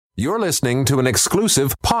You're listening to an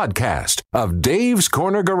exclusive podcast of Dave's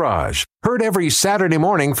Corner Garage. Heard every Saturday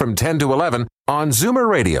morning from 10 to 11 on Zoomer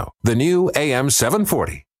Radio, the new AM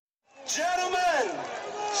 740. Gentlemen,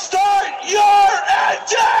 start your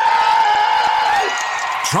engine!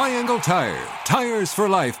 Triangle Tire, Tires for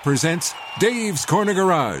Life presents Dave's Corner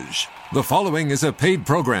Garage. The following is a paid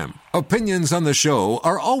program. Opinions on the show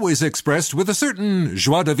are always expressed with a certain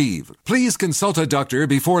joie de vivre. Please consult a doctor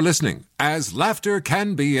before listening, as laughter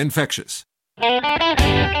can be infectious. Buckle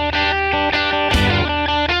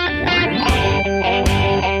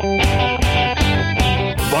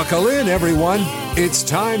in, everyone. It's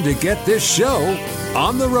time to get this show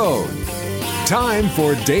on the road. Time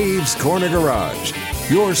for Dave's Corner Garage,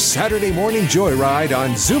 your Saturday morning joyride on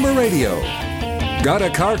Zoomer Radio. Got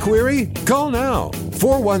a car query? Call now,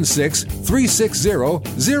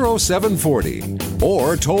 416-360-0740.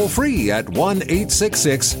 Or toll free at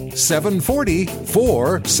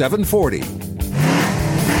 1-866-740-4740.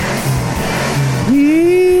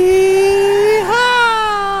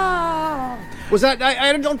 Yeehaw! Was that,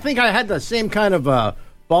 I don't think I had the same kind of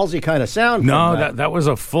ballsy kind of sound. No, that was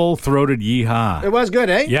a full-throated yeehaw. It was good,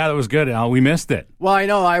 eh? Yeah, that was good, Al. We missed it. Well, I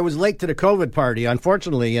know. I was late to the COVID party,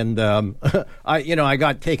 unfortunately, and I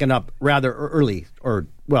got taken up rather early, or,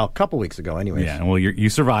 well, a couple weeks ago anyways. Yeah, well, you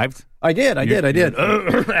survived. I did.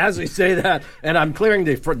 As we say that, and I'm clearing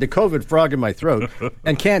the COVID frog in my throat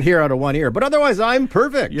and can't hear out of one ear. But otherwise, I'm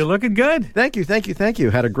perfect. You're looking good. Thank you.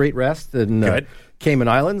 Had a great rest in Cayman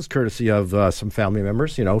Islands, courtesy of some family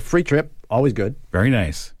members. You know, free trip, always good. Very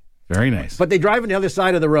nice. Very nice. But they drive on the other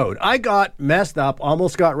side of the road. I got messed up,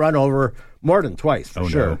 almost got run over more than twice, for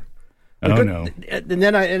sure. No. And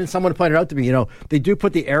then someone pointed out to me, you know, they do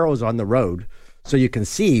put the arrows on the road so you can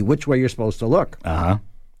see which way you're supposed to look. Uh-huh.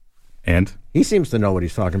 And? He seems to know what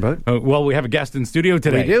he's talking about. Well, we have a guest in studio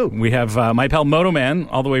today. We do. We have my pal Motoman,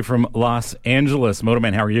 all the way from Los Angeles.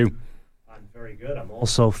 Motoman, how are you? I'm very good. I'm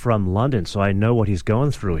also from London, so I know what he's going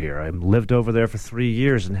through here. I lived over there for 3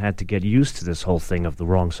 years and had to get used to this whole thing of the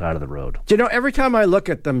wrong side of the road. Do you know, every time I look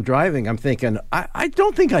at them driving, I'm thinking, I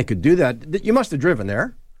don't think I could do that. You must have driven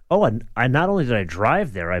there. Oh, and I not only did I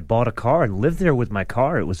drive there, I bought a car and lived there with my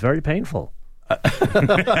car. It was very painful.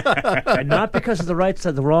 And not because of the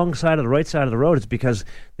wrong side of the right side of the road. It's because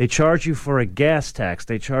they charge you for a gas tax,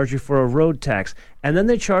 they charge you for a road tax, and then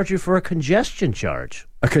they charge you for a congestion charge.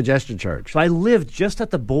 A congestion charge. So I lived just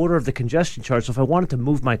at the border of the congestion charge. So if I wanted to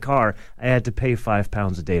move my car, I had to pay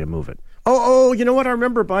 £5 a day to move it. Oh, you know what? I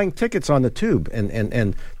remember buying tickets on the tube,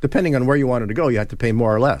 and depending on where you wanted to go, you had to pay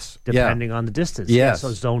more or less. Depending on the distance. Yes. Yeah,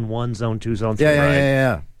 so zone 1, zone 2, zone 3.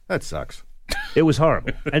 Yeah. That sucks. It was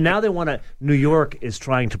horrible. And now they want to, New York is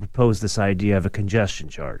trying to propose this idea of a congestion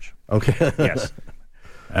charge. Okay. Yes.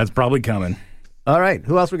 That's probably coming. All right.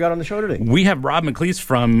 Who else we got on the show today? We have Rob McLeese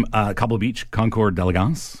from Cobble Beach, Concord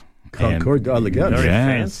d'Elegance. Concord d'Elegance. Very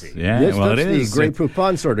fancy. Yeah, yes, well, that's it is. the Grey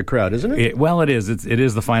Poupon sort of crowd, isn't it? Well, it is. It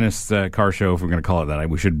is the finest car show, if we're going to call it that.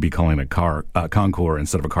 We should be calling it Concours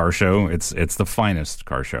instead of a car show. It's the finest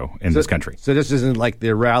car show in this country. So this isn't like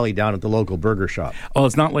the rally down at the local burger shop. Oh,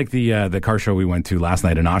 it's not like the car show we went to last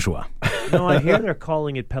night in Oshawa. No, I hear they're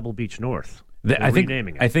calling it Pebble Beach North. I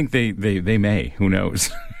think they may. Who knows?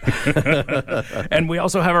 And we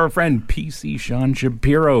also have our friend PC Sean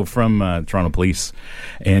Shapiro from Toronto Police,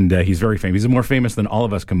 and he's very famous. He's more famous than all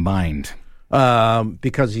of us combined.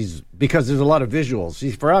 Because there's a lot of visuals.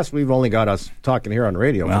 See, for us, we've only got us talking here on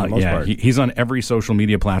radio for the most part. He's on every social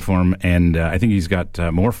media platform, and I think he's got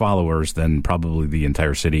more followers than probably the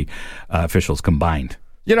entire city officials combined.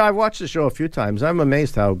 You know, I've watched the show a few times. I'm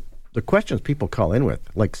amazed how the questions people call in with,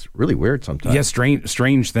 like, really weird sometimes. Yeah,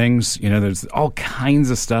 strange things. You know, there's all kinds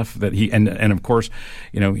of stuff that he and of course,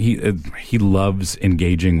 you know, he loves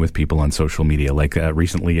engaging with people on social media. Like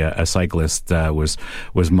recently, a cyclist was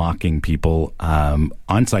mocking people on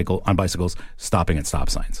bicycles stopping at stop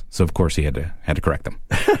signs. So of course he had to correct them.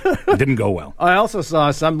 It didn't go well. I also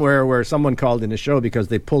saw somewhere where someone called in the show because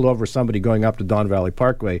they pulled over somebody going up to Don Valley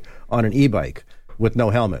Parkway on an e-bike with no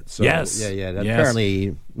helmet. So, yes. Yeah.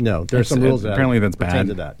 Apparently, no. There's some rules that apparently that's pertain bad.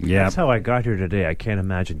 to that. Yeah. That's how I got here today. I can't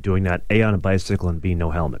imagine doing that, A, on a bicycle, and B,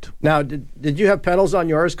 no helmet. Now, did you have pedals on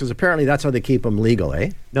yours? Because apparently that's how they keep them legal,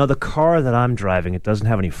 eh? No, the car that I'm driving, it doesn't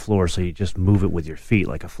have any floor, so you just move it with your feet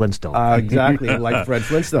like a Flintstone. Exactly, like Fred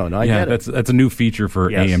Flintstone. I get it. That's a new feeture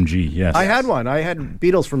for AMG, yes. I had one. I had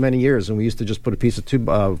Beatles for many years, and we used to just put a piece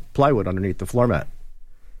of plywood underneath the floor mat.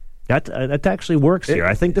 That actually works here.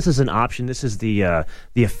 I think this is an option. This is the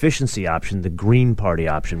efficiency option, the Green Party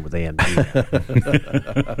option with AMG.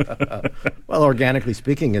 Well, organically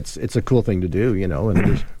speaking, it's a cool thing to do, and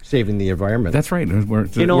we're saving the environment. That's right. We're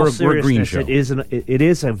seriousness, Green Show. it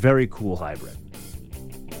is a very cool hybrid.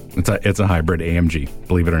 It's a hybrid AMG,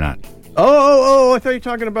 believe it or not. Oh! I thought you were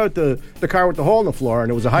talking about the car with the hole in the floor,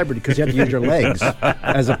 and it was a hybrid because you had to use your legs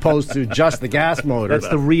as opposed to just the gas motor. That's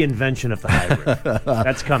the reinvention of the hybrid.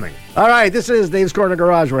 That's coming. All right, this is Dave's Corner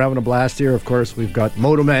Garage. We're having a blast here. Of course, we've got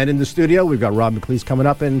Moto Man in the studio. We've got Rob McLeese coming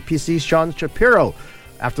up, and PC's Sean Shapiro.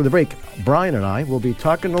 After the break, Brian and I will be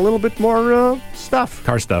talking a little bit more stuff.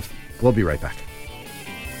 Car stuff. We'll be right back.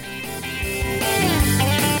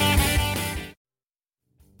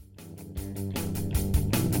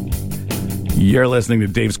 You're listening to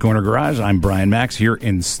Dave's Corner Garage. I'm Brian Max here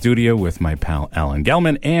in studio with my pal Alan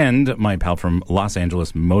Gelman and my pal from Los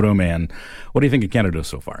Angeles, Moto Man. What do you think of Canada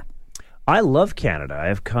so far? I love Canada. I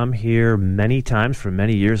have come here many times for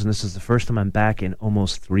many years, and this is the first time I'm back in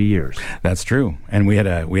almost 3 years. That's true. And we had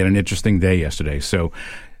an interesting day yesterday. So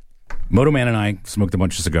Moto Man and I smoked a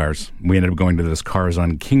bunch of cigars. We ended up going to this Cars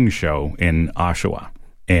on King show in Oshawa.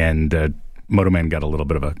 And Moto Man got a little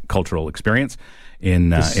bit of a cultural experience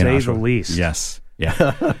in say Oshawa. The least. Yes.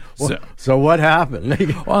 Yeah. So what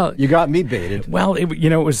happened? Well, you got me baited. Well, it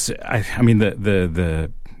was. I mean,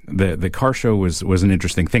 the car show was an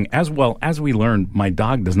interesting thing. As well as we learned, my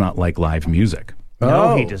dog does not like live music.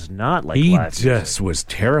 No, he does not like live music. He just was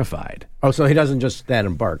terrified. Oh, so he doesn't just stand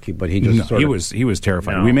and bark, but he just he was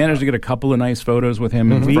terrified. No. We managed to get a couple of nice photos with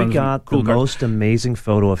him. We got the most amazing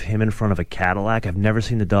photo of him in front of a Cadillac. I've never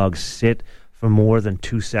seen the dog sit for more than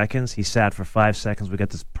 2 seconds. He sat for 5 seconds. We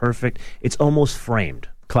got this perfect. It's almost framed.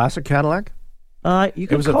 Classic Cadillac? You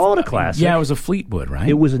could call it a classic. Yeah, it was a Fleetwood, right?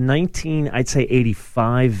 It was a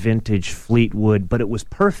 85 vintage Fleetwood, but it was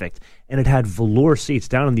perfect. And it had velour seats.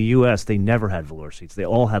 Down in the U.S., they never had velour seats. They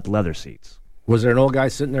all had leather seats. Was there an old guy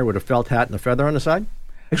sitting there with a felt hat and a feather on the side?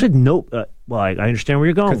 Actually, no. Well, I understand where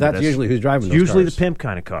you're going with because that's usually who's driving those usually cars. The pimp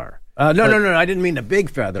kind of car. No. I didn't mean the big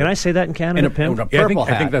feather. Can I say that in Canada? In pimp? a purple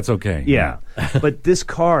hat. I think that's okay. Yeah. But this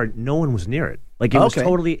car, no one was near it. Like, it was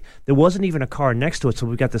totally, there wasn't even a car next to it, so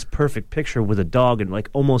we got this perfect picture with a dog and, like,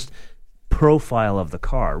 almost profile of the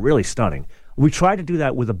car. Really stunning. We tried to do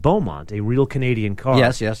that with a Beaumont, a real Canadian car.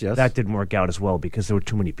 Yes. That didn't work out as well because there were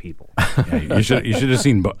too many people. Yeah, you should have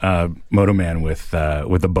seen Moto Man with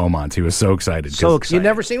the Beaumont. He was so excited. So excited. You've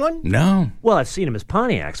never seen one? No. Well, I've seen him as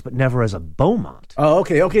Pontiacs, but never as a Beaumont. Oh,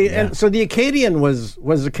 okay. Yeah. And so the Acadian was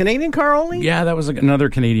a Canadian car only? Yeah, that was another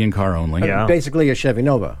Canadian car only. Yeah. Basically a Chevy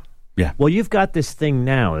Nova. Yeah. Well, you've got this thing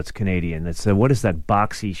now that's Canadian. It's what is that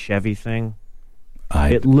boxy Chevy thing?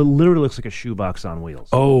 It literally looks like a shoebox on wheels.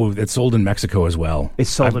 Oh, it's sold in Mexico as well. It's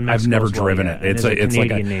sold in Mexico. I've never as well, driven yeah. it. It's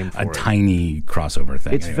like a it. tiny crossover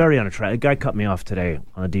thing. It's very unattractive. A guy cut me off today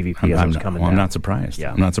on the DVP as I was coming down. I'm not surprised.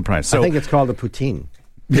 Yeah. I'm not surprised. So, I think it's called a poutine.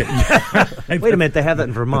 Wait a minute, they have that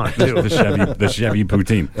in Vermont too. the Chevy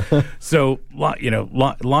poutine. So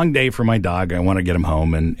long day for my dog. I want to get him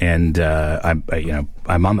home, and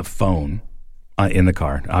I'm on the phone in the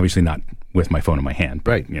car. Obviously not with my phone in my hand,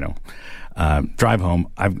 but, right? Drive home.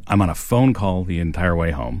 I'm on a phone call the entire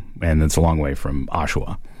way home, and it's a long way from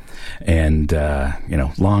Oshawa, and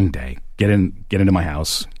long day. Get into my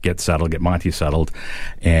house, get settled, get Monty settled,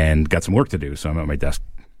 and got some work to do. So I'm at my desk.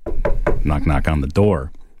 Knock on the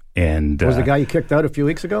door. And was the guy you kicked out a few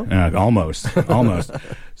weeks ago? Almost.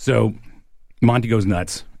 So Monty goes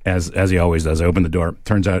nuts, as he always does. I open the door.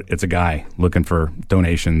 Turns out it's a guy looking for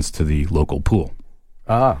donations to the local pool.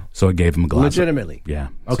 Ah. So I gave him a glass. Legitimately? Yeah.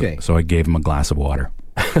 Okay. So I gave him a glass of water.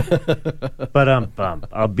 But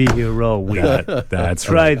I'll be here all week. That's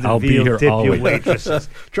Try right. the I'll veal be here dip, all you week. waitresses.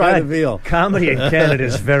 Try the God, veal. Comedy in Canada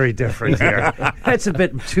is very different here. That's a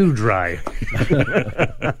bit too dry.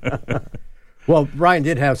 Well, Ryan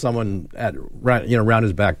did have someone around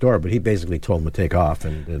his back door, but he basically told him to take off.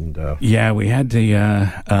 Yeah, we had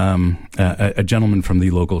a gentleman from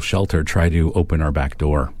the local shelter try to open our back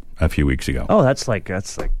door a few weeks ago. Oh, that's like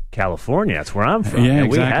California. That's where I'm from. Yeah, We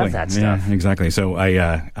exactly. have that stuff. Yeah, exactly. So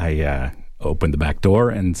I opened the back door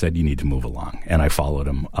and said, "You need to move along." And I followed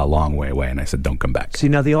him a long way away, and I said, "Don't come back." See,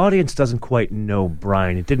 now the audience doesn't quite know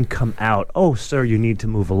Brian. It didn't come out, "Oh, sir, you need to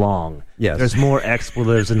move along." Yes. There's more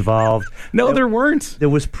expletives involved. No, there weren't. There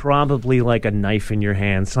was probably like a knife in your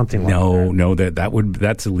hand, something like that. No,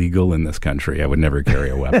 that's illegal in this country. I would never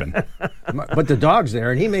carry a weapon. But the dog's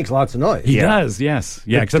there, and he makes lots of noise. He does, yes.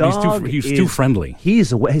 Yeah, The except dog he's too friendly. His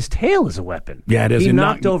tail is a weapon. Yeah, it is. He And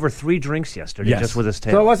knocked not- over 3 drinks yesterday Yes. just with his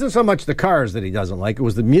tail. So it wasn't so much the cars that he doesn't like; it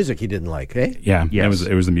was the music he didn't like. Eh? Yeah, Yes.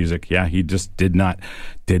 it was the music. Yeah, he just did not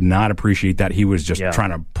appreciate that. He was just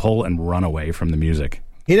trying to pull and run away from the music.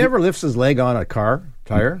 He never lifts his leg on a car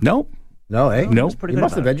tire. Nope. No, eh? No. He's pretty You good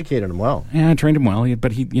must about have it. educated him well. Yeah, I trained him well,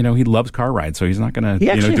 but he loves car rides, so he's not going to He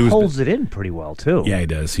actually do his holds it in pretty well, too. Yeah, he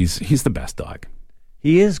does. He's the best dog.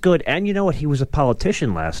 He is good. And you know what? He was a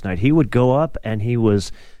politician last night. He would go up and he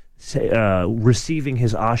was receiving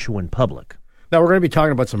his Oshawa in public. Now, we're going to be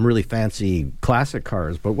talking about some really fancy classic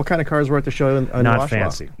cars, but what kind of cars were at the show in Not Oshawa?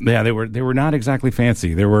 fancy. Yeah, they were not exactly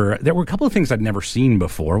fancy. There were a couple of things I'd never seen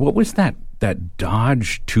before. What was that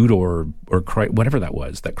Dodge two-door or whatever that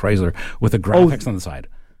was, that Chrysler with the graphics on the side?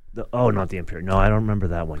 Not the Imperial. No, I don't remember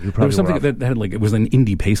that one. You There probably was something were off. that had it was an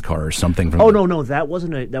Indy pace car or something. From No, that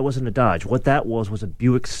wasn't a Dodge. What that was a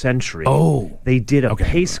Buick Century. Oh. They did a Okay.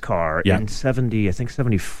 pace car Yeah. in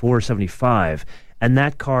 74, 75, and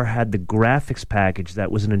that car had the graphics package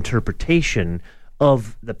that was an interpretation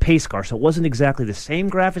of the pace car. So it wasn't exactly the same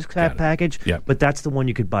graphics package, Yep. but that's the one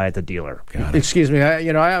you could buy at the dealer. Excuse me, I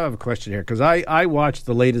have a question here, because I watched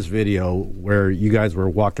the latest video where you guys were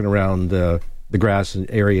walking around the grass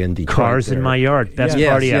area in Detroit. Cars in there. my yard. Best Yes,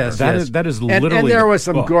 party yes, ever. yes. That is And literally. there was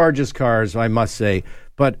some well, gorgeous cars, I must say,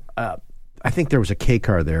 but I think there was a K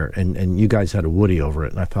car there, and you guys had a Woody over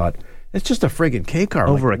it, and I thought, it's just a friggin' K car.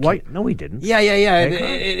 Over like, a No, we didn't. Yeah. K car?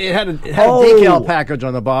 It had a Oh! decal package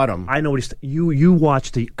on the bottom. I know what you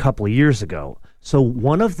watched a couple of years ago. So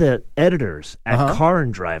one of the editors at Car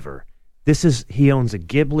and Driver, he owns a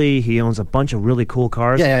Ghibli, he owns a bunch of really cool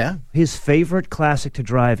cars. Yeah. His favorite classic to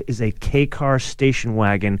drive is a K-car station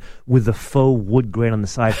wagon with the faux wood grain on the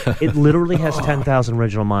side. It literally has 10,000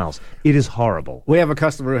 original miles. It is horrible. We have a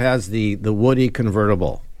customer who has the Woody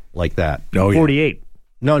convertible like that. Oh, yeah. 48.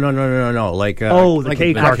 No. Like The like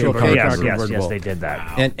K-car. actual Yes, convertible. they did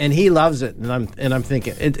that. And he loves it, and I'm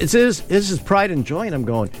thinking it's his pride and joy, and I'm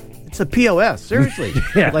going, it's a POS, seriously.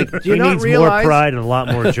 Like, do you he not needs realize more pride and a lot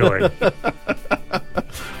more joy.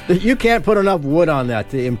 that you can't put enough wood on that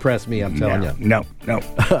to impress me? I'm telling you. No.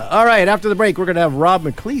 All right, after the break, we're going to have Rob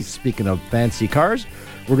McLeese. Speaking of fancy cars,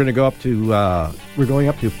 we're going to go up to we're going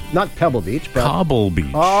up to not Pebble Beach, but Cobble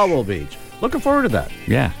Beach. Cobble Beach. Looking forward to that.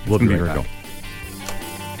 Yeah, We'll be it's gonna right very back. cool.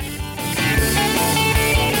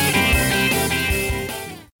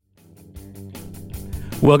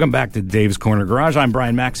 Welcome back to Dave's Corner Garage. I'm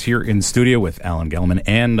Brian Max here in studio with Alan Gelman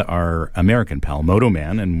and our American pal, Moto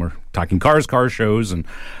Man, and we're talking cars, car shows, and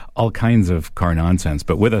all kinds of car nonsense.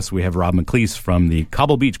 But with us, we have Rob McLeese from the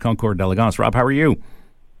Cobble Beach Concours d'Elegance. Rob, how are you?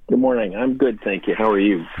 Good morning. I'm good, thank you. How are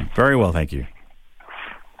you? Very well, thank you.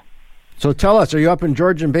 So tell us, are you up in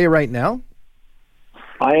Georgian Bay right now?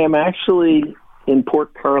 I am actually in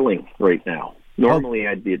Port Carling right now. Normally,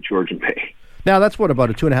 I'd be at Georgian Bay. Now, that's what,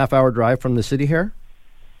 about a 2.5-hour drive from the city here?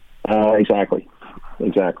 Exactly.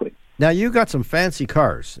 Now, you got some fancy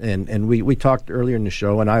cars, and we talked earlier in the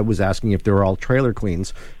show, and I was asking if they were all trailer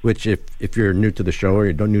queens, which if you're new to the show or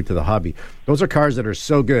you're new to the hobby, those are cars that are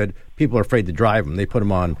so good, people are afraid to drive them. They put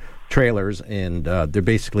them on trailers, and they're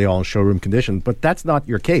basically all in showroom condition, but that's not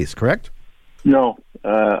your case, correct? No,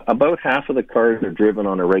 about half of the cars are driven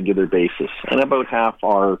on a regular basis, and about half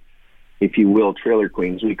are, if you will, trailer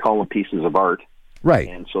queens. We call them pieces of art, Right.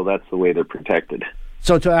 and so that's the way they're protected.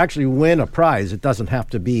 So to actually win a prize, it doesn't have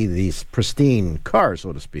to be these pristine cars,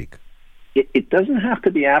 so to speak. It doesn't have to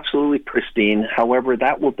be absolutely pristine. However,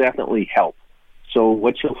 that will definitely help. So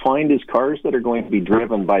what you'll find is cars that are going to be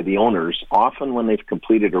driven by the owners, often when they've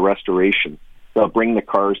completed a restoration, they'll bring the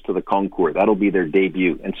cars to the concours. That'll be their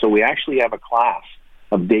debut. And so we actually have a class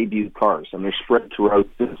of debut cars, and they're spread throughout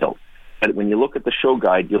the hill. But when you look at the show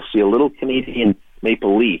guide, you'll see a little Canadian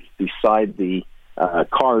maple leaf beside the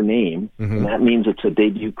car name, and that means it's a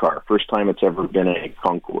debut car, first time it's ever been a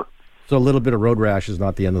concours. So a little bit of road rash is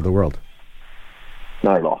not the end of the world.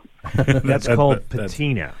 Not at all. That's called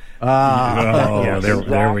patina. There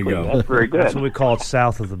we Exactly. go. That's very good. That's what we call it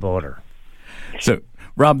south of the border. So,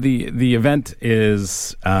 Rob, the event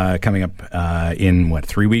is coming up in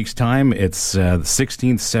 3 weeks' time. It's the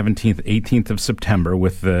 16th, 17th, 18th of September,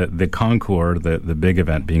 with the concours, the big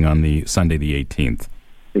event, being on the Sunday, the 18th.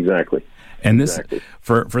 Exactly. And this, Exactly.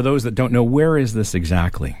 for those that don't know, where is this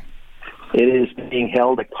exactly? It is being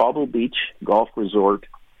held at Cobble Beach Golf Resort,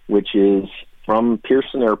 which is from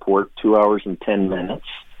Pearson Airport, 2 hours and 10 minutes,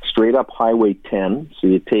 straight up Highway 10. So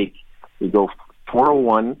you go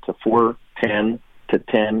 401 to 410 to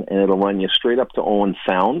 10, and it'll run you straight up to Owen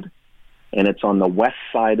Sound, and it's on the west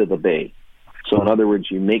side of the bay. So in other words,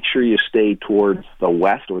 you make sure you stay towards the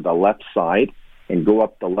west or the left side and go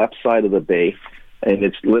up the left side of the bay, and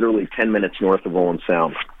it's literally 10 minutes north of Owen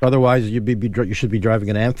Sound. Otherwise, you should be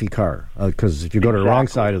driving an amphi car, because if you go to the wrong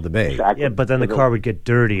side of the bay. Exactly. Yeah, but then the car would get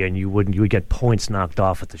dirty, and you would get points knocked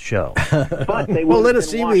off at the show. But they Well, would let have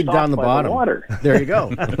us been seaweed washed down the off by bottom. water. There you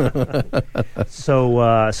go.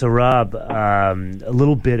 So Rob, a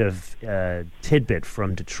little bit of tidbit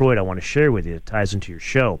from Detroit I want to share with you. It ties into your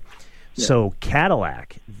show. Yeah. So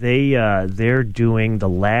Cadillac, they're doing the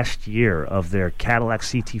last year of their Cadillac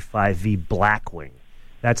CT5V Blackwing.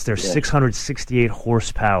 That's their 668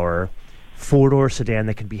 horsepower four-door sedan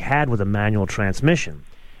that can be had with a manual transmission.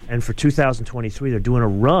 And for 2023, they're doing a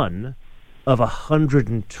run of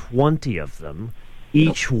 120 of them.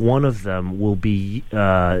 Each one of them will be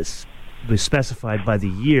specified by the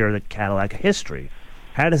year that Cadillac history.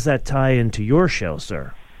 How does that tie into your show,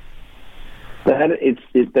 sir?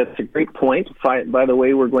 That's a great point. By the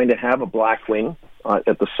way, we're going to have a Blackwing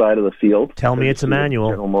at the side of the field. Tell me it's a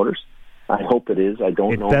manual. General Motors. I hope it is. I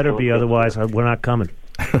don't know. It better be, otherwise we're not coming.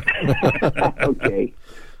 Okay.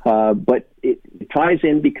 But it ties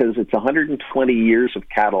in because it's 120 years of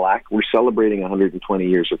Cadillac. We're celebrating 120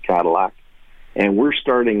 years of Cadillac. And we're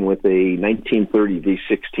starting with a 1930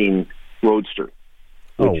 V16 Roadster,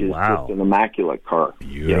 which is just an immaculate car.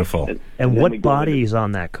 Beautiful. Yes. And what body is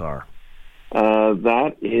on that car?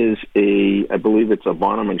 That is I believe it's a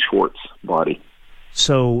Bonham and Schwartz body.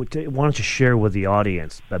 So why don't you share with the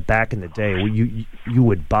audience that back in the day, you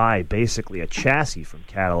would buy basically a chassis from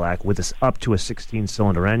Cadillac with up to a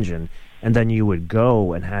 16-cylinder engine, and then you would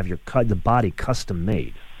go and have the body custom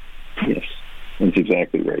made. Yes, that's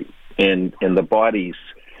exactly right. And the bodies,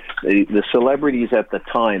 the celebrities at the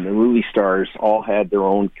time, the movie stars, all had their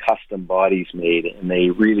own custom bodies made, and they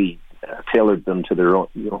really tailored them to their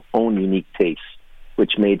own unique tastes,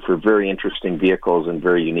 which made for very interesting vehicles and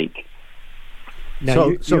very unique.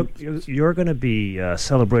 Now, you're going to be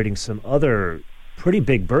celebrating some other pretty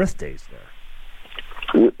big birthdays there.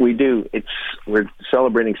 We do. We're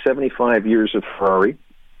celebrating 75 years of Ferrari.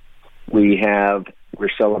 We're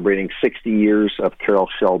celebrating 60 years of Carroll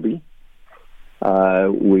Shelby.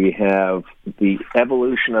 We have the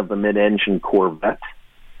evolution of the mid-engine Corvette,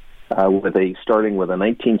 starting with a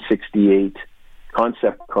 1968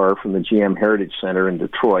 concept car from the GM Heritage Center in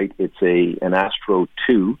Detroit. It's an Astro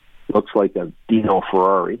 2. Looks like a Dino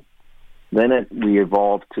Ferrari. Then we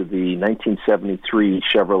evolved to the 1973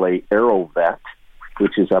 Chevrolet Aerovette,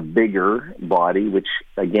 which is a bigger body, which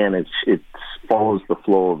again it follows the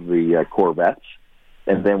flow of the Corvettes.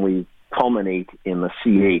 And then we culminate in the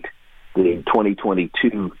C8, the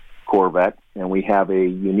 2022 Corvette, and we have a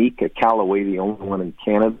unique Callaway, the only one in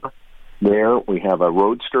Canada. There we have a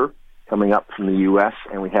Roadster coming up from the U.S.,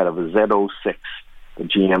 and we have a Z06 that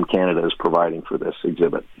GM Canada is providing for this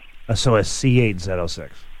exhibit. So a C8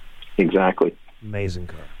 Z06. Exactly. Amazing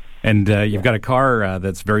car. And you've got a car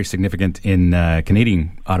that's very significant in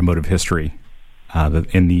Canadian automotive history,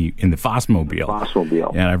 in the Fossmobile.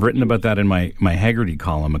 Fossmobile. And I've written about that in my Haggerty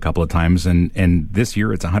column a couple of times, and this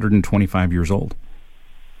year it's 125 years old.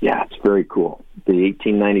 Yeah, it's very cool. The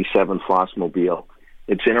 1897 Fossmobile.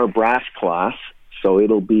 It's in our brass class, so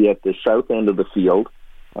it'll be at the south end of the field.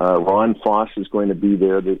 Ron Foss is going to be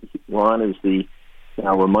there. Ron is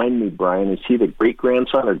now remind me, Brian, is he the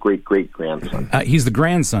great-grandson or great-great-grandson? He's the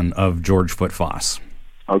grandson of George Foot Foss.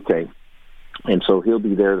 Okay. And so he'll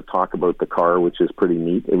be there to talk about the car, which is pretty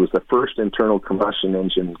neat. It was the first internal combustion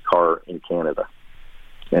engine car in Canada,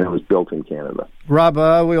 and it was built in Canada. Rob,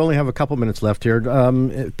 we only have a couple minutes left here.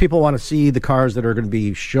 If people want to see the cars that are going to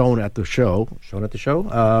be shown at the show,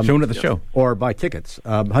 or buy tickets,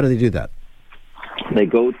 how do they do that? They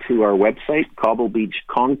go to our website, Cobble Beach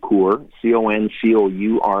Concours,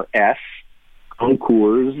 Concours,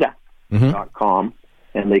 Concours.com,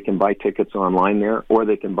 and they can buy tickets online there, or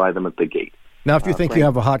they can buy them at the gate. Now, if you think you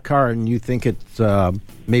have a hot car and you think it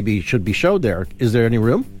maybe should be showed there, is there any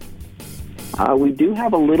room? We do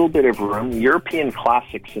have a little bit of room. European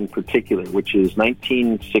Classics in particular, which is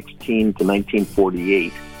 1916 to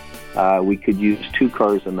 1948, we could use two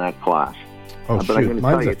cars in that class. But I'm going to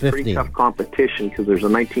tell you, it's pretty tough competition because there's a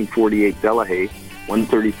 1948 Delahaye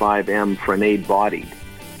 135M Frenade bodied,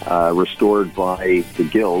 restored by the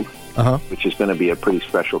Guild, which is going to be a pretty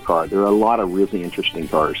special car. There are a lot of really interesting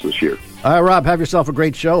cars this year. Rob, have yourself a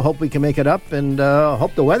great show. Hope we can make it up, and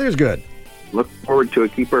hope the weather's good. Look forward to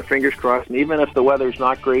it. Keep our fingers crossed. And even if the weather's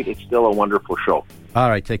not great, it's still a wonderful show. All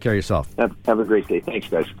right. Take care of yourself. Have a great day. Thanks,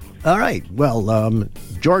 guys. All right. Well,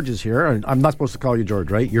 George is here. And I'm not supposed to call you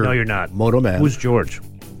George, right? No, you're not. Moto Man. Who's George?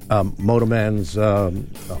 Moto Man's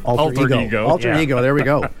alter ego. Alter ego. There we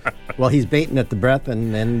go. Well, he's baiting at the breath,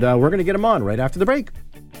 and we're going to get him on right after the break.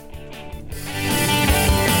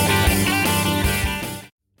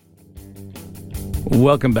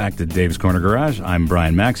 Welcome back to Dave's Corner Garage. I'm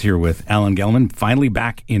Brian Max here with Alan Gelman, finally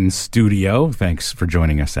back in studio. Thanks for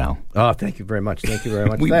joining us, Al. Oh, thank you very much. Thank you very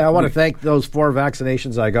much. I want to thank those 4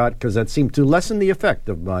 vaccinations I got because that seemed to lessen the effect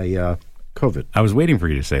of my COVID. I was waiting for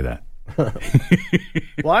you to say that.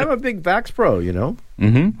 Well, I'm a big Vax pro, you know.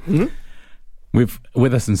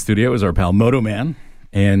 With us in studio is our pal Moto Man.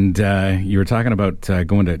 And you were talking about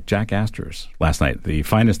going to Jack Astor's last night, the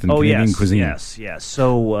finest in Canadian cuisine. Yes.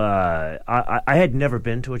 So I had never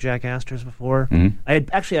been to a Jack Astor's before.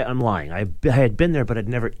 I'm lying. I had been there, but I'd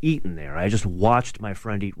never eaten there. I just watched my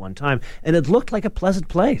friend eat one time, and it looked like a pleasant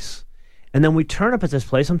place. And then we turn up at this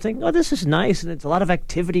place. I'm thinking, oh, this is nice, and it's a lot of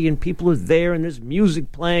activity, and people are there, and there's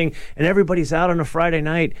music playing, and everybody's out on a Friday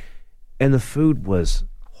night, and the food was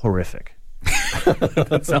horrific.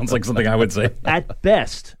 That sounds like something I would say. At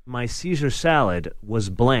best, my Caesar salad was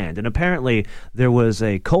bland, and apparently there was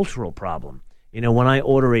a cultural problem. You know, when I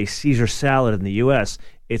order a Caesar salad in the U.S.,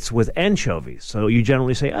 it's with anchovies. So you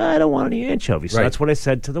generally say, I don't want any anchovies. So Right. that's what I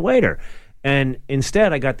said to the waiter. And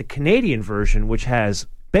instead, I got the Canadian version, which has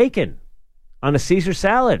bacon on a Caesar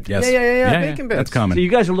salad. Yes. Yeah, bacon bits. That's common. So you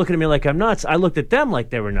guys are looking at me like I'm nuts. I looked at them like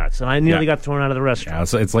they were nuts, and I nearly got thrown out of the restaurant. Yeah,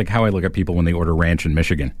 so it's like how I look at people when they order ranch in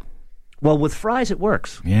Michigan. Well, with fries, it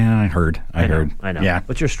works. Yeah, I heard. I know. Yeah,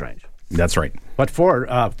 But you're strange. that's right. But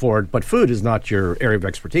but food is not your area of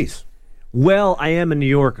expertise. Well, I am a New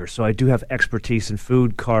Yorker, so I do have expertise in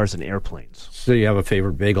food, cars, and airplanes. So you have a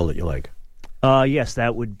favorite bagel that you like? Yes,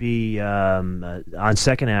 that would be on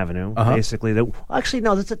 2nd Avenue, basically. Actually,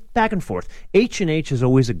 no, that's a back and forth. H&H is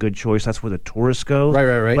always a good choice. That's where the tourists go.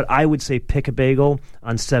 Right. But I would say pick a bagel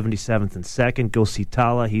on 77th and 2nd. Go see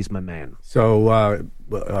Tala. He's my man. So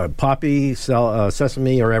poppy,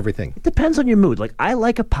 sesame, or everything? It depends on your mood. Like, I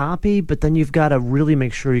like a poppy, but then you've got to really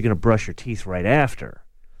make sure you're going to brush your teeth right after.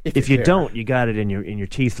 If you care. don't, you got it in your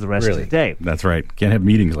teeth for the rest of the day. That's right. Can't have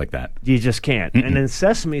meetings like that. You just can't. And then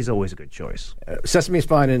sesame is always a good choice. Sesame's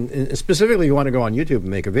fine, and specifically you want to go on YouTube and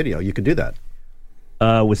make a video, you could do that.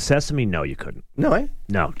 With sesame, no, you couldn't. No, eh?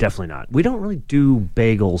 No, definitely not. We don't really do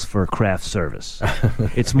bagels for craft service.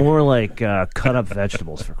 It's more like cut up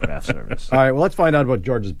vegetables for craft service. All right, well, let's find out about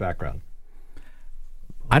George's background.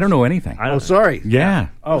 I don't know anything. I don't know. Sorry. Yeah.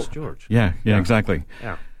 Who's George? Yeah, exactly.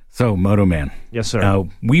 Yeah. So, Moto Man. Yes, sir.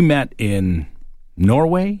 We met in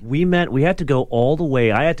Norway. We had to go all the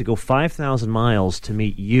way. I had to go 5,000 miles to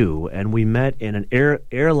meet you, and we met in an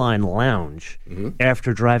airline lounge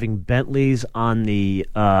after driving Bentleys on the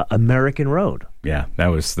American road. Yeah, that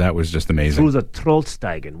was just amazing. Through the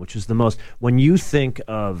Trollsteigen, which is the most, when you think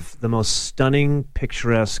of the most stunning,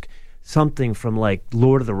 picturesque, something from like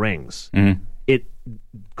Lord of the Rings,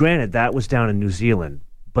 granted, that was down in New Zealand,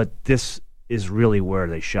 but this is really where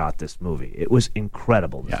they shot this movie. It was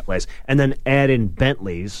incredible, this place. And then add in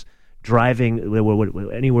Bentleys driving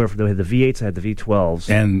anywhere from the V8s, I had the V12s.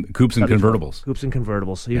 And coupes and convertibles. Coupes and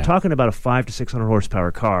convertibles. So you're talking about a 500 to 600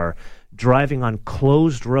 horsepower car driving on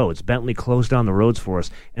closed roads. Bentley closed down the roads for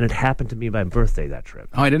us, and it happened to be my birthday that trip.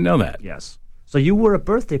 Oh, I didn't know that. Yes. So you were a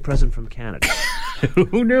birthday present from Canada.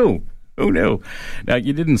 Who knew? Now,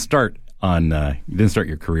 you didn't start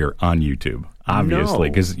your career on YouTube, obviously,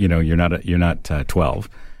 because you're not 12.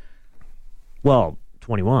 Well,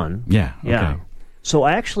 21. Yeah. Okay. Yeah. So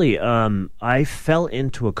actually, I fell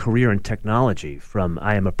into a career in technology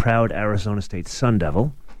I am a proud Arizona State Sun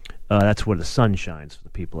Devil. That's where the sun shines for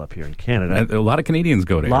the people up here in Canada. A lot of Canadians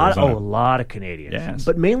go to Arizona. A lot of Canadians. Yes.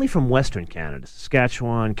 But mainly from Western Canada.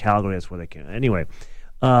 Saskatchewan, Calgary, that's where they came. Anyway,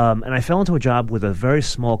 and I fell into a job with a very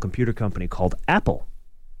small computer company called Apple.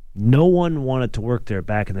 No one wanted to work there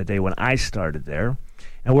back in the day when I started there.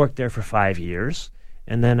 I worked there for 5 years,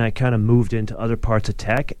 and then I kind of moved into other parts of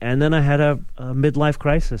tech, and then I had a midlife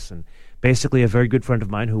crisis, and basically a very good friend of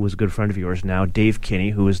mine, who was a good friend of yours now, Dave Kinney,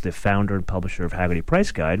 who is the founder and publisher of Haggerty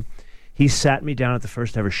Price Guide, he sat me down at the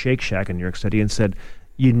first ever Shake Shack in New York City and said,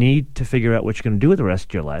 you need to figure out what you're going to do with the rest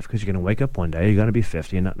of your life, because you're going to wake up one day, you're going to be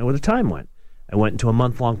 50 and not know where the time went. I went into a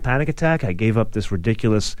month-long panic attack. I gave up this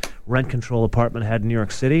ridiculous rent control apartment I had in New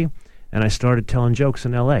York City, and I started telling jokes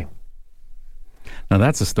in L.A. Now,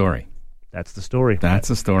 that's a story. That's the story. That's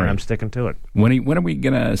a story. And I'm sticking to it. When are we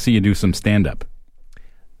going to see you do some stand-up?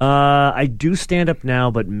 I do stand-up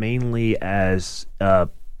now, but mainly as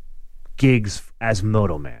gigs as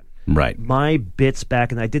Moto Man. Right. My bits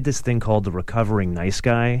back, and I did this thing called The Recovering Nice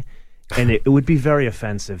Guy. And it would be very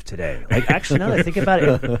offensive today. Like, actually, now that I think about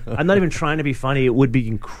it, I'm not even trying to be funny. It would be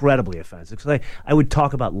incredibly offensive. Because I would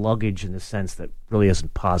talk about luggage in the sense that really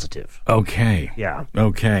isn't positive. Okay. Yeah.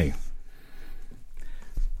 Okay.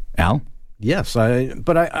 Al? Yes,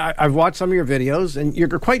 I've watched some of your videos, and you're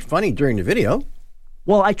quite funny during the video.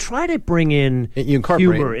 Well, I try to bring in You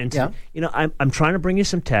incorporate, humor into, yeah. you know, I'm trying to bring you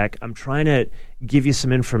some tech. I'm trying to give you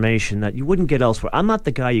some information that you wouldn't get elsewhere. I'm not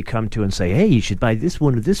the guy you come to and say, hey, you should buy this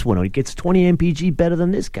one or this one, or it gets 20 mpg better than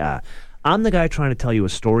this guy. I'm the guy trying to tell you a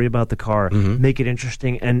story about the car, make it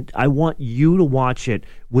interesting, and I want you to watch it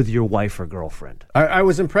with your wife or girlfriend. I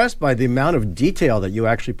was impressed by the amount of detail that you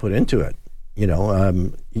actually put into it. You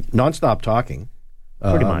know, nonstop talking.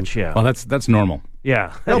 Pretty much, yeah. Well, that's normal.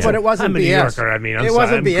 Yeah. No, but it wasn't I'm a BS. New Yorker. I mean, it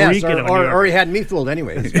wasn't I'm BS, Greek and I'm a New or Yorker. he had me fooled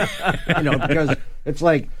anyways. You know, because it's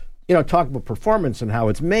like, you know, talk about performance and how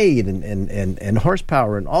it's made and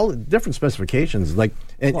horsepower and all the different specifications. Like,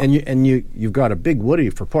 and you've got a big Woody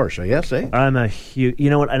for Porsche, yes, eh? I'm a huge, you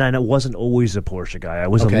know what, and I wasn't always a Porsche guy. I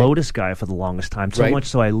was Okay. a Lotus guy for the longest time, so Right. much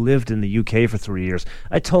so I lived in the UK for 3 years.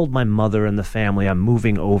 I told my mother and the family I'm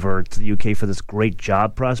moving over to the UK for this great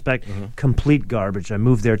job prospect. Complete garbage. I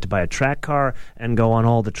moved there to buy a track car and go on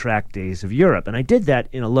all the track days of Europe, and I did that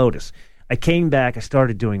in a Lotus. I came back, I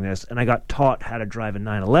started doing this, and I got taught how to drive a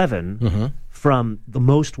 911 from the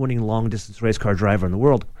most winning long-distance race car driver in the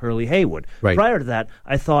world, Hurley Haywood. Right. Prior to that,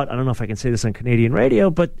 I thought, I don't know if I can say this on Canadian radio,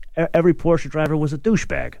 but every Porsche driver was a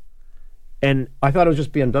douchebag. And, I thought it was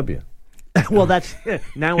just BMW. well, that's,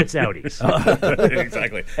 now it's Audis.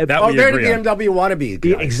 Exactly. That Oh, we they're the agree on. BMW wannabe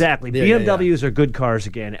guys. Exactly. Yeah, yeah, yeah. BMWs are good cars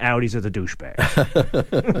again. Audis are the douchebags.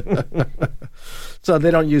 So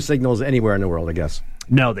they don't use signals anywhere in the world, I guess.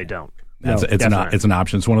 No, they don't. It's definitely. it's an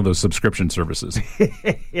option. It's one of those subscription services.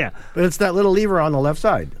 Yeah. But it's that little lever on the left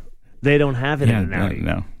side. They don't have it Yeah, in an Audi.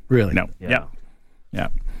 no. Really? No. Yeah. Yeah.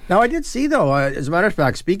 Now, I did see, though, as a matter of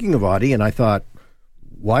fact, speaking of Audi, and I thought,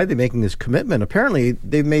 why are they making this commitment? Apparently,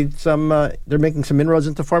 they've made some. They're making some inroads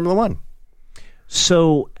into Formula One.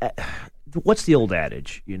 So, what's the old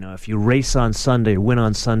adage? You know, if you race on Sunday, win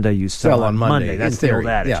on Sunday, you sell on Monday. That's in the old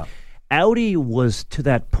theory, adage. yeah. Audi was to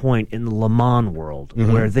that point in the Le Mans world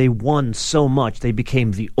where they won so much, they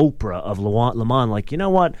became the Oprah of Le Mans. Like, you know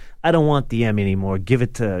what? I don't want the M anymore. Give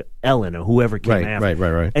it to Ellen or whoever came after.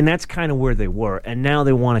 Right. And that's kind of where they were. And now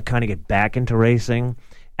they want to kind of get back into racing,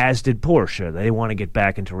 as did Porsche. They want to get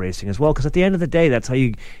back into racing as well, because at the end of the day, that's how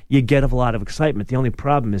you get a lot of excitement. The only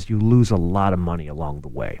problem is you lose a lot of money along the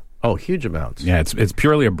way. Oh, huge amounts. Yeah, it's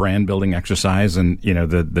purely a brand building exercise, and you know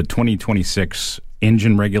the 2026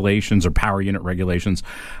 engine regulations or power unit regulations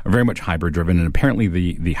are very much hybrid driven, and apparently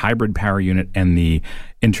the hybrid power unit and the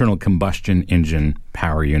internal combustion engine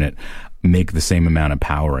power unit make the same amount of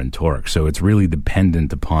power and torque. So it's really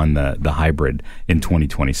dependent upon the hybrid in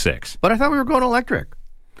 2026. But I thought we were going electric.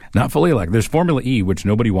 Not fully electric. There's Formula E, which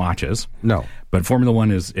nobody watches. No. But Formula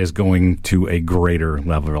One is going to a greater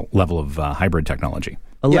level of hybrid technology.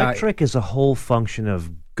 Electric is a whole function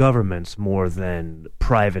of governments more than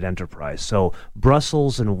private enterprise. So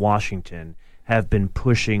Brussels and Washington have been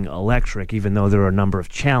pushing electric, even though there are a number of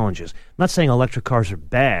challenges. I'm not saying electric cars are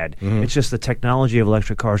bad. It's just the technology of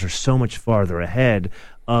electric cars are so much farther ahead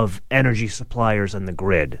of energy suppliers and the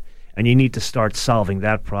grid. And you need to start solving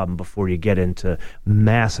that problem before you get into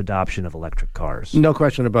mass adoption of electric cars. No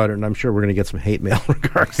question about it, and I'm sure we're going to get some hate mail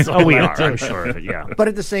regards. Oh, we are. I'm sure of it, yeah. But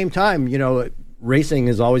at the same time, you know, racing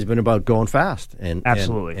has always been about going fast. And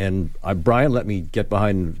Absolutely. And Brian let me get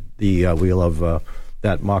behind the wheel of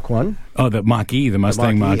that Mach 1. Oh, the Mach-E, the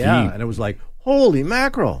Mustang Mach-E. Yeah, and it was like, holy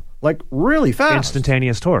mackerel, like really fast.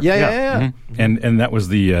 Instantaneous torque. Yeah. And that was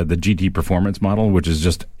the GT Performance model, which is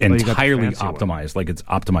just you got the entirely fancy one. optimized. Like it's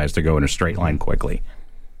optimized to go in a straight line quickly.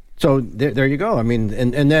 So there you go. I mean,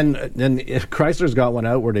 and then Chrysler's got one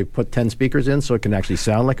out where they put 10 speakers in so it can actually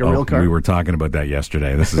sound like a real car. We were talking about that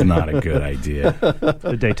yesterday. This is not a good idea.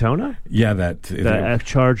 The Daytona? Yeah, The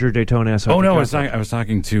Charger Daytona SRT. Oh no, I was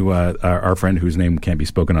talking to our friend whose name can't be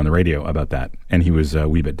spoken on the radio about that, and he was a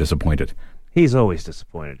wee bit disappointed. He's always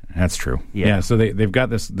disappointed. That's true. Yeah. So they've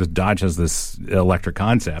got this. The Dodge has this electric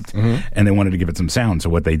concept, and they wanted to give it some sound. So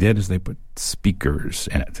what they did is they put speakers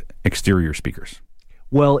in it, exterior speakers.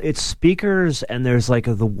 Well, it's speakers, and there's like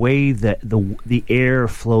the way that the air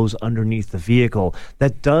flows underneath the vehicle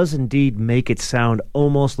that does indeed make it sound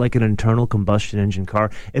almost like an internal combustion engine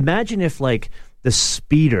car. Imagine if like the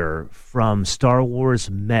speeder from Star Wars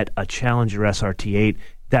met a Challenger SRT8.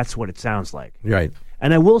 That's what it sounds like. Right.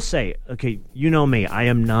 And I will say, okay, you know me, I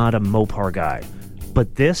am not a Mopar guy,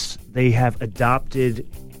 but they have adopted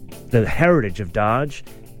the heritage of Dodge,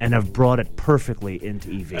 and have brought it perfectly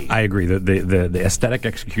into EV. I agree. The aesthetic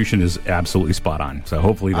execution is absolutely spot on. So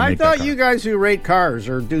hopefully, I thought you guys who rate cars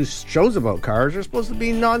or do shows about cars are supposed to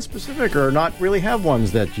be non-specific or not really have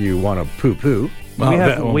ones that you want to poo-poo.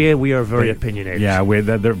 Well, we are very opinionated. Yeah,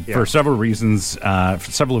 for several reasons. For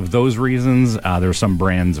several of those reasons, there are some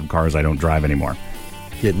brands of cars I don't drive anymore.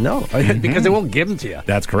 Didn't know because they won't give them to you.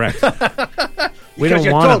 That's correct. We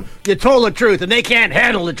don't want them. You told the truth, and they can't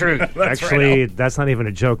handle the truth. Actually, that's not even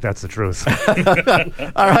a joke. That's the truth.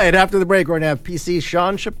 All right, after the break, we're going to have PC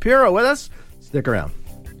Sean Shapiro with us. Stick around.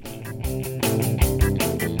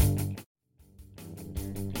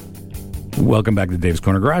 Welcome back to Dave's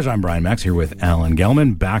Corner Garage. I'm Brian Max here with Alan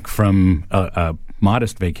Gelman, back from a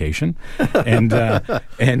modest vacation, and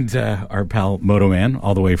our pal Moto Man,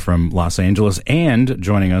 all the way from Los Angeles. And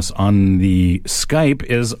joining us on the Skype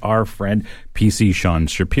is our friend PC Sean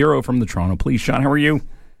Shapiro from the Toronto Police. Sean, how are you?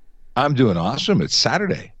 I'm doing awesome. It's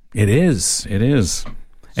Saturday. It is.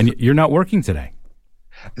 And you're not working today.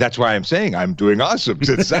 That's why I'm saying I'm doing awesome.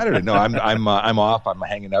 It's Saturday. No, I'm off. I'm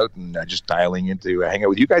hanging out and just dialing in to hang out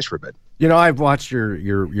with you guys for a bit. You know, I've watched your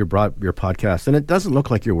podcast, and it doesn't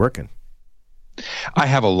look like you're working. I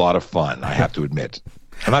have a lot of fun, I have to admit.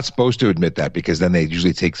 I'm not supposed to admit that because then they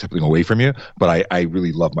usually take something away from you, but I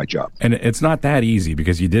really love my job. And it's not that easy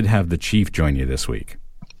because you did have the chief join you this week.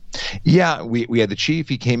 Yeah, we had the chief.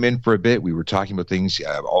 He came in for a bit. We were talking about things,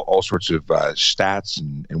 all sorts of stats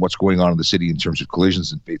and what's going on in the city in terms of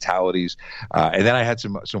collisions and fatalities. And then I had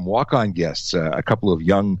some walk-on guests, a couple of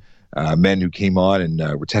young men who came on and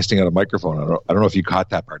were testing out a microphone. I don't know if you caught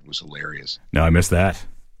that part. It was hilarious. No, I missed that.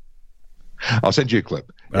 I'll send you a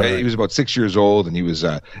clip. Right. He was about 6 years old, and he was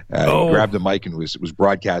grabbed the mic and was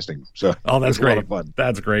broadcasting. So that's great. A lot of fun.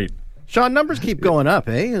 That's great. Sean, numbers keep going up,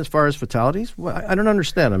 as far as fatalities. Well, I don't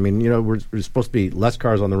understand. I mean, you know, we're supposed to be less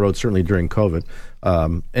cars on the road, certainly during COVID,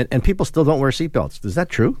 and people still don't wear seatbelts. Is that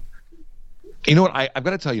true? You know what? I've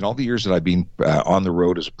got to tell you, in all the years that I've been on the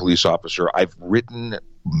road as a police officer, I've written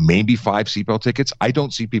maybe 5 seatbelt tickets. I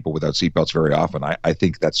don't see people without seatbelts very often. I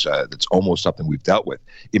think that's almost something we've dealt with.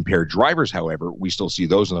 Impaired drivers, however, we still see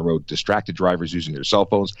those on the road. Distracted drivers using their cell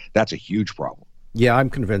phones. That's a huge problem. Yeah, I'm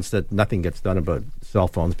convinced that nothing gets done about cell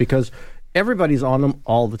phones because everybody's on them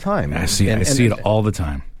all the time. I see it all the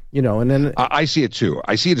time. You know, and then I see it too.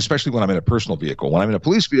 I see it especially when I'm in a personal vehicle. When I'm in a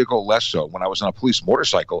police vehicle, less so. When I was on a police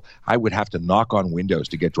motorcycle, I would have to knock on windows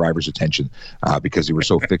to get drivers' attention because they were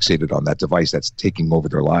so fixated on that device that's taking over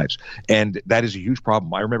their lives. And that is a huge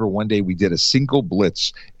problem. I remember one day we did a single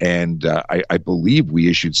blitz, and I believe we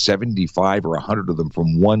issued 75 or 100 of them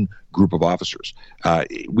from one group of officers.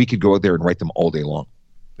 We could go out there and write them all day long.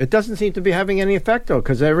 It doesn't seem to be having any effect, though,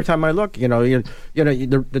 because every time I look,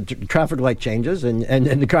 the traffic light changes, and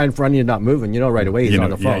the guy in front of you not moving, right away he's on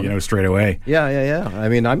the phone. Yeah, straight away. Yeah. I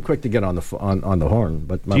mean, I'm quick to get on the horn,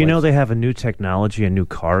 but do you know they have a new technology in new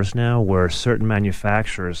cars now where certain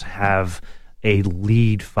manufacturers have a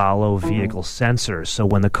lead follow vehicle sensor, so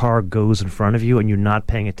when the car goes in front of you and you're not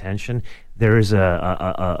paying attention, there is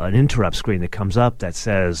an interrupt screen that comes up that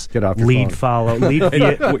says lead vehicle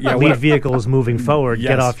is moving forward. Yes.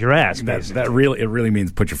 Get off your ass. That really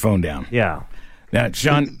means put your phone down. Yeah. Now,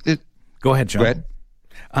 Sean, go ahead, Sean. Go ahead.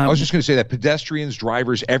 I was just going to say that pedestrians,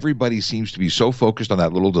 drivers, everybody seems to be so focused on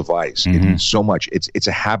that little device. Mm-hmm. It means so much. It's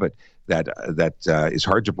a habit that is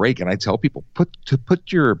hard to break. And I tell people,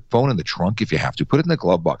 put your phone in the trunk if you have to. Put it in the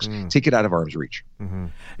glove box. Take it out of arm's reach. Mm-hmm.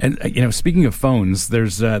 And speaking of phones,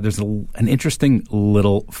 there's an interesting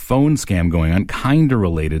little phone scam going on, kind of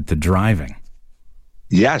related to driving.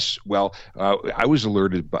 Yes. Well, I was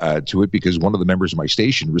alerted to it because one of the members of my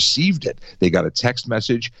station received it. They got a text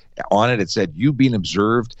message on it. It said, "You've been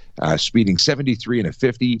observed speeding 73 and a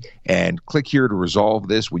 50, and click here to resolve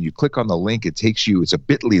this." When you click on the link, it's a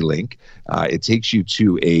bit.ly link. It takes you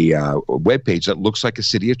to a webpage that looks like a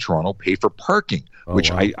City of Toronto pay for parking,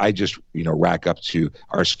 which wow. I just rack up to.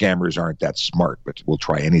 Our scammers aren't that smart, but we'll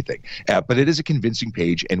try anything. But it is a convincing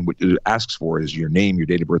page, and what it asks for is your name, your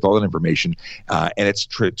date of birth, all that information, and it's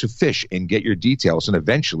to fish and get your details and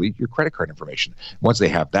eventually your credit card information. Once they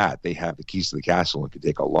have that, they have the keys to the castle and can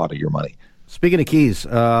take a lot of your money. Speaking of keys,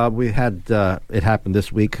 we had it happened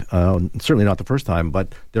this week. Certainly not the first time,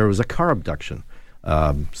 but there was a car abduction.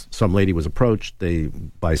 Some lady was approached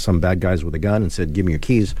by some bad guys with a gun and said, "Give me your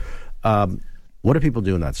keys." What do people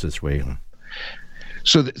do in that situation?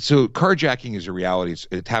 So carjacking is a reality.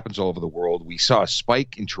 It happens all over the world. We saw a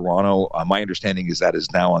spike in Toronto. My understanding is that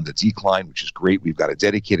is now on the decline, which is great. We've got a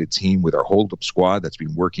dedicated team with our hold-up squad that's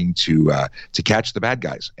been working to catch the bad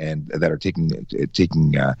guys and that are taking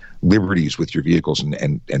liberties with your vehicles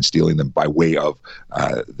and stealing them by way of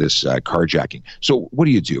this carjacking. So what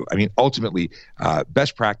do? I mean, ultimately,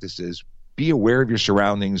 best practices. Be aware of your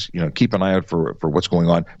surroundings. Keep an eye out for what's going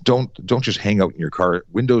on. Don't just hang out in your car.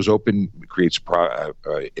 Windows open creates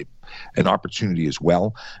an opportunity as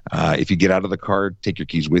well. If you get out of the car, take your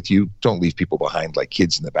keys with you. Don't leave people behind like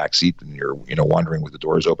kids in the back seat and you're wandering with the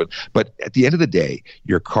doors open. But at the end of the day,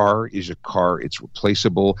 your car is a car. It's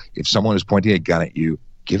replaceable. If someone is pointing a gun at you,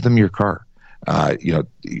 give them your car.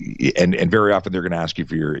 And very often they're going to ask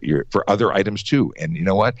you for other items too. And you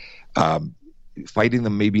know what? Fighting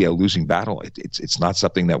them may be a losing battle. It's not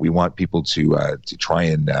something that we want people to try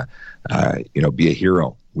and be a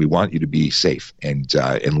hero. We want you to be safe and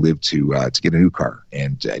live to get a new car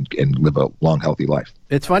and live a long, healthy life.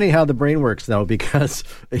 It's funny how the brain works, though, because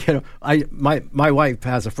my wife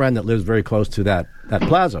has a friend that lives very close to that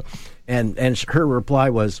plaza, and her reply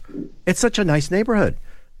was, "It's such a nice neighborhood."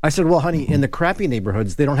 I said, well, honey, in the crappy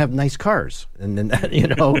neighborhoods, they don't have nice cars. And then,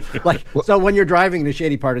 so when you're driving in a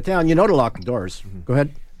shady part of town, to lock the doors. Go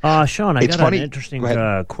ahead. Sean, I got an interesting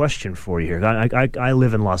question for you here. I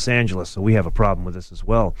live in Los Angeles, so we have a problem with this as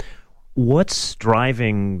well. What's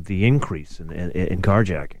driving the increase in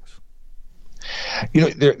carjackings?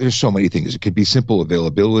 There's so many things. It could be simple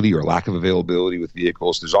availability or lack of availability with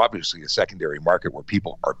vehicles. There's obviously a secondary market where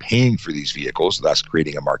people are paying for these vehicles, thus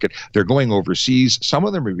creating a market. They're going overseas. Some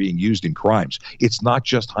of them are being used in crimes. It's not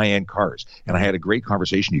just high-end cars. And I had a great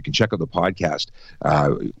conversation. You can check out the podcast,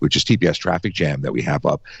 which is TPS Traffic Jam that we have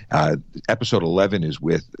up. Episode 11 is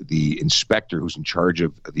with the inspector who's in charge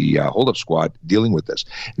of the hold-up squad dealing with this.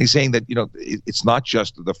 And he's saying that, it's not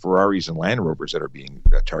just the Ferraris and Land Rovers that are being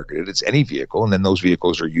targeted. It's any vehicle. And then those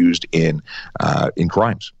vehicles are used in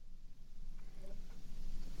crimes.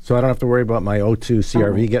 So I don't have to worry about my 02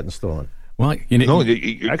 CRV getting stolen. Well, you do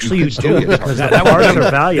because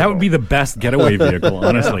that would be the best getaway vehicle,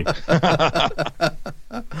 honestly.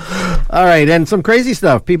 All right, and some crazy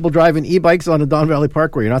stuff. People driving e-bikes on the Don Valley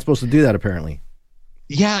Parkway. You're not supposed to do that, apparently.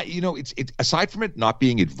 Yeah, it's aside from it not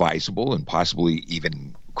being advisable and possibly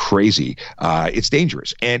even crazy, it's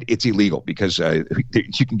dangerous and it's illegal because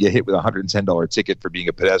you can get hit with a $110 ticket for being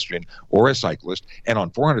a pedestrian or a cyclist. And on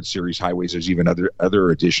 400 series highways, there's even other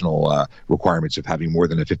additional requirements of having more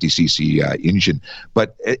than a 50cc engine.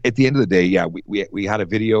 But at the end of the day, yeah, we had a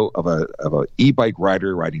video of a e-bike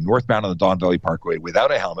rider riding northbound on the Don Valley Parkway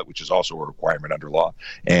without a helmet, which is also a requirement under law,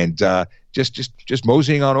 and just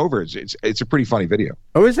moseying on over. It's a pretty funny video.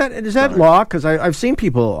 Oh, is that law? Because I've seen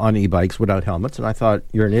people on e-bikes without helmets, and I thought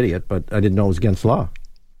you're an idiot, but I didn't know it was against law.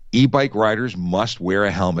 E-bike riders must wear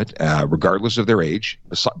a helmet, regardless of their age.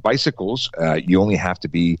 Bicycles, you only have to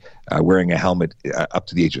be wearing a helmet up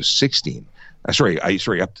to the age of 16. Up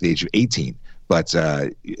to the age of 18. But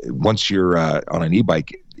once you're on an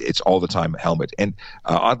e-bike, it's all the time helmet. And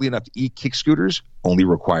oddly enough, e-kick scooters only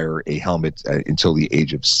require a helmet until the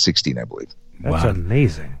age of 16, I believe. That's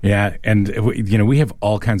amazing. Yeah, and we have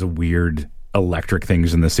all kinds of weird electric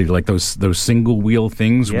things in the city, like those single wheel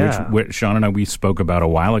things, which Sean and we spoke about a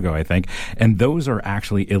while ago, I think, and those are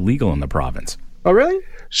actually illegal in the province. Oh, really?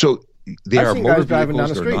 So they are motor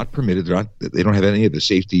vehicles. They're not permitted. They don't have any of the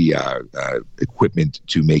safety equipment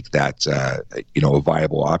to make that a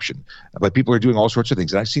viable option. But people are doing all sorts of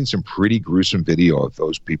things, and I've seen some pretty gruesome video of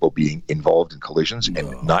those people being involved in collisions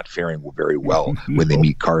and not faring very well when they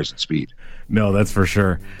meet cars at speed. No, that's for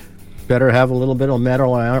sure. Better have a little bit of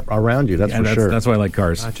metal around you. That's sure. That's why I like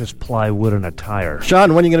cars. Not just plywood and a tire.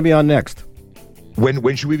 Sean, when are you going to be on next?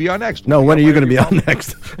 When should we be on next? No, when are you going to be on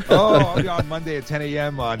next? I'll be on Monday at 10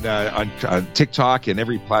 a.m. on TikTok and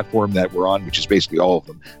every platform that we're on, which is basically all of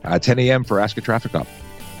them. 10 a.m. for Ask a Traffic Cop.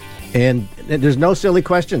 And there's no silly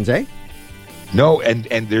questions, eh? No, and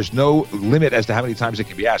there's no limit as to how many times it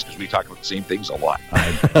can be asked because we talk about the same things a lot.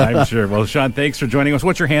 I'm sure. Well, Sean, thanks for joining us.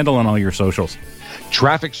 What's your handle on all your socials?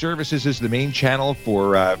 Traffic Services is the main channel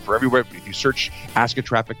for everywhere. If you search Ask a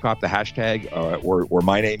Traffic Cop, the hashtag, or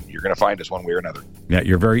my name, you're going to find us one way or another. Yeah,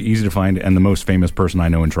 you're very easy to find and the most famous person I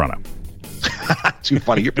know in Toronto. Too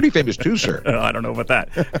funny. You're pretty famous too, sir. I don't know about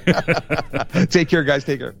that. Take care, guys.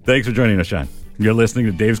 Take care. Thanks for joining us, Sean. You're listening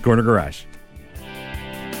to Dave's Corner Garage.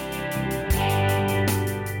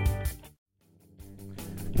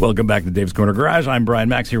 Welcome back to Dave's Corner Garage. I'm Brian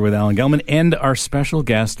Max here with Alan Gelman and our special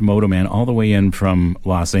guest, Moto Man, all the way in from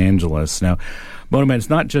Los Angeles. Now, Motoman, it's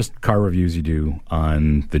not just car reviews you do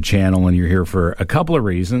on the channel, and you're here for a couple of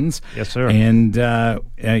reasons. Yes, sir. And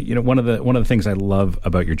one of the things I love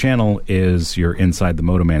about your channel is your Inside the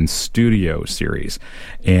Motoman Studio series,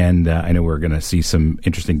 and I know we're going to see some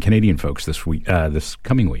interesting Canadian folks this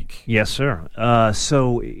coming week. Yes, sir.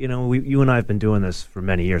 So you and I have been doing this for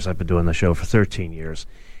many years. I've been doing the show for 13 years.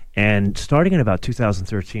 And starting in about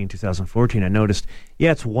 2013, 2014, I noticed,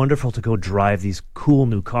 it's wonderful to go drive these cool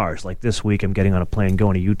new cars. Like this week, I'm getting on a plane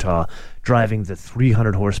going to Utah, driving the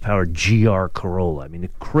 300 horsepower GR Corolla. I mean, a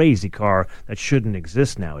crazy car that shouldn't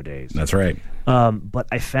exist nowadays. That's right. But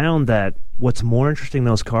I found that what's more interesting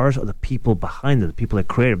than those cars are the people behind them, the people that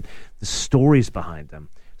created them, the stories behind them.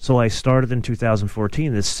 So I started in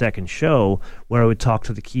 2014 this second show where I would talk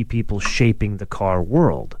to the key people shaping the car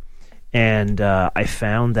world. And I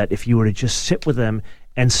found that if you were to just sit with them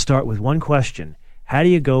and start with one question, how do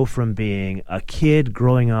you go from being a kid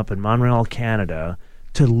growing up in Montreal, Canada,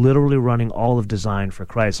 to literally running all of design for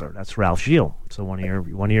Chrysler? That's Ralph Gilles, so one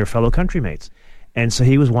of your fellow countrymates. And so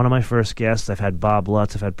he was one of my first guests. I've had Bob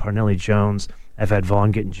Lutz, I've had Parnelli Jones, I've had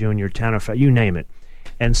Vaughn Gittin Jr., Tanner, you name it.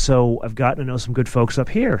 And so I've gotten to know some good folks up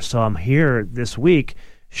here. So I'm here this week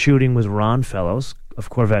shooting with Ron Fellows of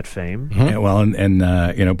Corvette fame. Mm-hmm. Yeah, well,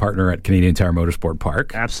 and partner at Canadian Tire Motorsport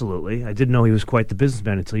Park. Absolutely. I didn't know he was quite the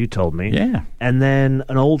businessman until you told me. Yeah. And then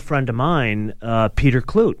an old friend of mine, Peter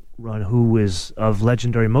Kloot, who is of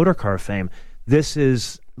legendary motorcar fame. This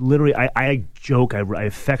is literally, I joke, I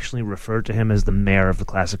affectionately refer to him as the mayor of the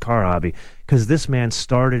classic car hobby, because this man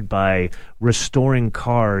started by restoring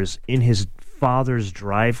cars in his father's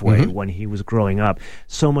driveway when he was growing up.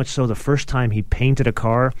 So much so, the first time he painted a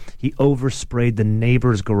car, he oversprayed the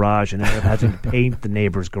neighbor's garage and ended up having to paint the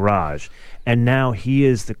neighbor's garage. And now he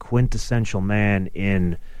is the quintessential man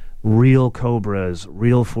in real Cobras,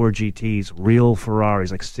 real Ford GTs, real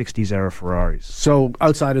Ferraris, like 60s era Ferraris. So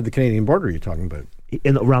outside of the Canadian border, you're talking about?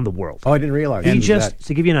 Around the world. Oh, I didn't realize.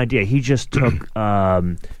 To give you an idea, he just took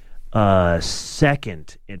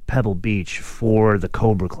second at Pebble Beach for the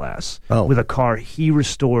Cobra class with a car he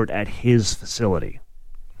restored at his facility.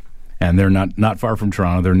 And they're not far from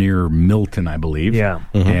Toronto. They're near Milton, I believe. Yeah.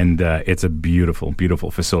 Mm-hmm. And it's a beautiful, beautiful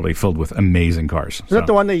facility filled with amazing cars. Is that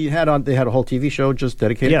the one that you had on? They had a whole TV show just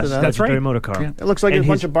dedicated to that? Yes, that's right. Motor car. Yeah. It looks like a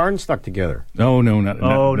bunch of barns stuck together. No, not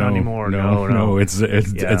anymore. No. It's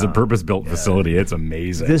a purpose-built facility. It's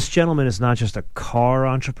amazing. This gentleman is not just a car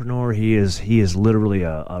entrepreneur. He is literally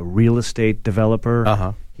a real estate developer.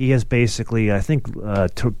 Uh-huh. He has basically, I think,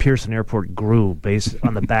 Pearson Airport grew based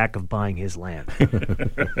on the back of buying his land.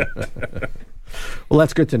 Well,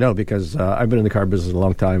 that's good to know, because I've been in the car business a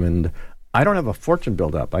long time, and I don't have a fortune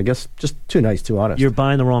built up. I guess just too nice, too honest. You're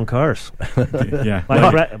buying the wrong cars. Yeah.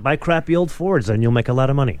 Buy crappy old Fords, and you'll make a lot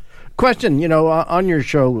of money. Question, on your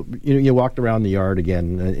show, you walked around the yard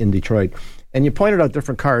again in Detroit, and you pointed out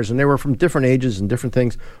different cars, and they were from different ages and different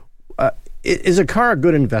things. Is a car a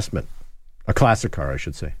good investment? A classic car, I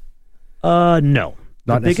should say. No.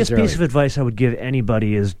 Not the biggest necessarily. piece of advice I would give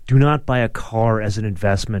anybody is do not buy a car as an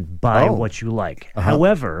investment. Buy what you like. Uh-huh.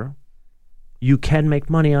 However, you can make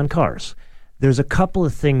money on cars. There's a couple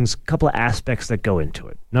of aspects that go into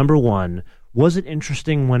it. Number one, was it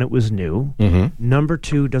interesting when it was new? Mm-hmm. Number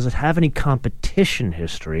two, does it have any competition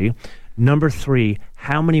history? Number three,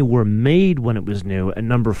 how many were made when it was new? And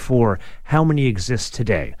number four, how many exist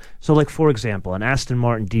today? So, like, for example, an Aston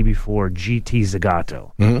Martin DB4 GT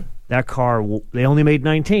Zagato. Mm-hmm. That car, they only made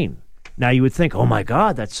 19. Now, you would think, oh, my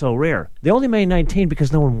God, that's so rare. They only made 19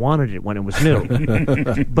 because no one wanted it when it was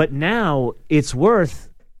new. But now it's worth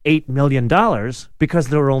 $8 million because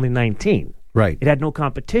there were only 19. Right. It had no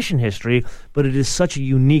competition history, but it is such a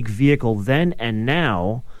unique vehicle then and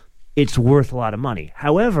now, it's worth a lot of money.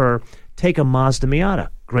 However, take a Mazda Miata.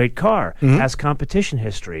 Great car. Has competition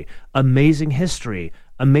history. Amazing history.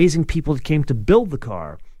 Amazing people that came to build the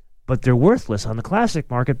car. But they're worthless on the classic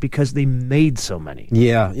market because they made so many.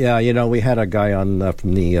 Yeah. We had a guy on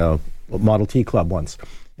from the Model T Club once,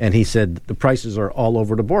 and he said the prices are all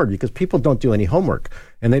over the board because people don't do any homework,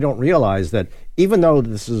 and they don't realize that even though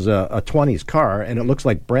this is a 20s car and it looks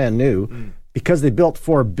like brand new, because they built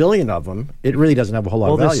 4 billion of them, it really doesn't have a whole lot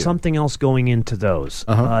of value. Well, there's something else going into those.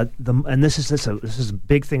 And this is a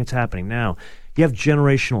big thing that's happening now. You have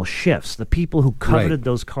generational shifts. The people who coveted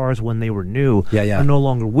those cars when they were new are no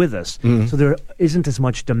longer with us. So there isn't as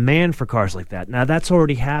much demand for cars like that. Now, that's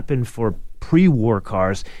already happened for pre-war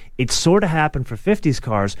cars. It sort of happened for 50s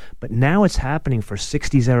cars, but now it's happening for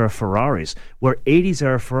 60s era Ferraris, where 80s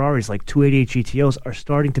era Ferraris like 288 GTOs are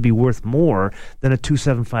starting to be worth more than a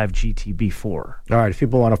 275 GTB4. All right, if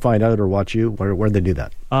people want to find out or watch you, where do they do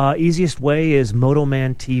that? Easiest way is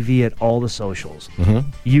Motoman TV at all the socials.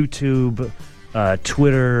 YouTube,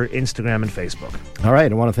 Twitter, Instagram, and Facebook. All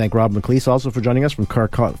right, I want to thank Rob McLeese also for joining us from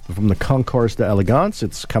the Concours d'Elegance.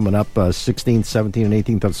 It's coming up 16th, 17th, and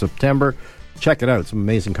 18th of September. Check it out. Some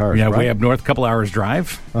amazing cars. Yeah, right? way up north, couple hours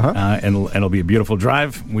drive, and it'll be a beautiful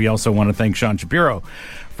drive. We also want to thank Sean Shapiro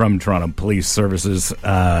from Toronto Police Services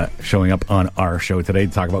showing up on our show today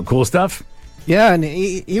to talk about cool stuff. Yeah, and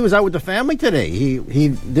he was out with the family today. He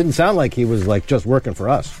didn't sound like he was like just working for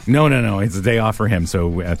us. No. It's a day off for him,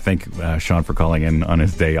 so I thank Sean for calling in on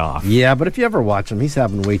his day off. Yeah, but if you ever watch him, he's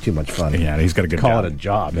having way too much fun. Yeah, he's got a good job. Call it a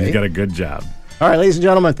job, He's got a good job. All right, ladies and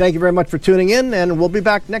gentlemen, thank you very much for tuning in, and we'll be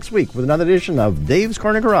back next week with another edition of Dave's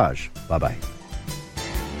Corner Garage. Bye-bye.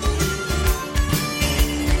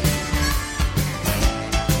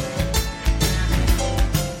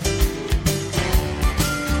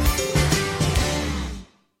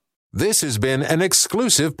 This has been an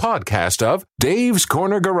exclusive podcast of Dave's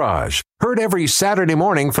Corner Garage. Heard every Saturday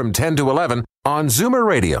morning from 10 to 11 on Zoomer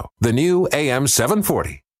Radio, the new AM 740.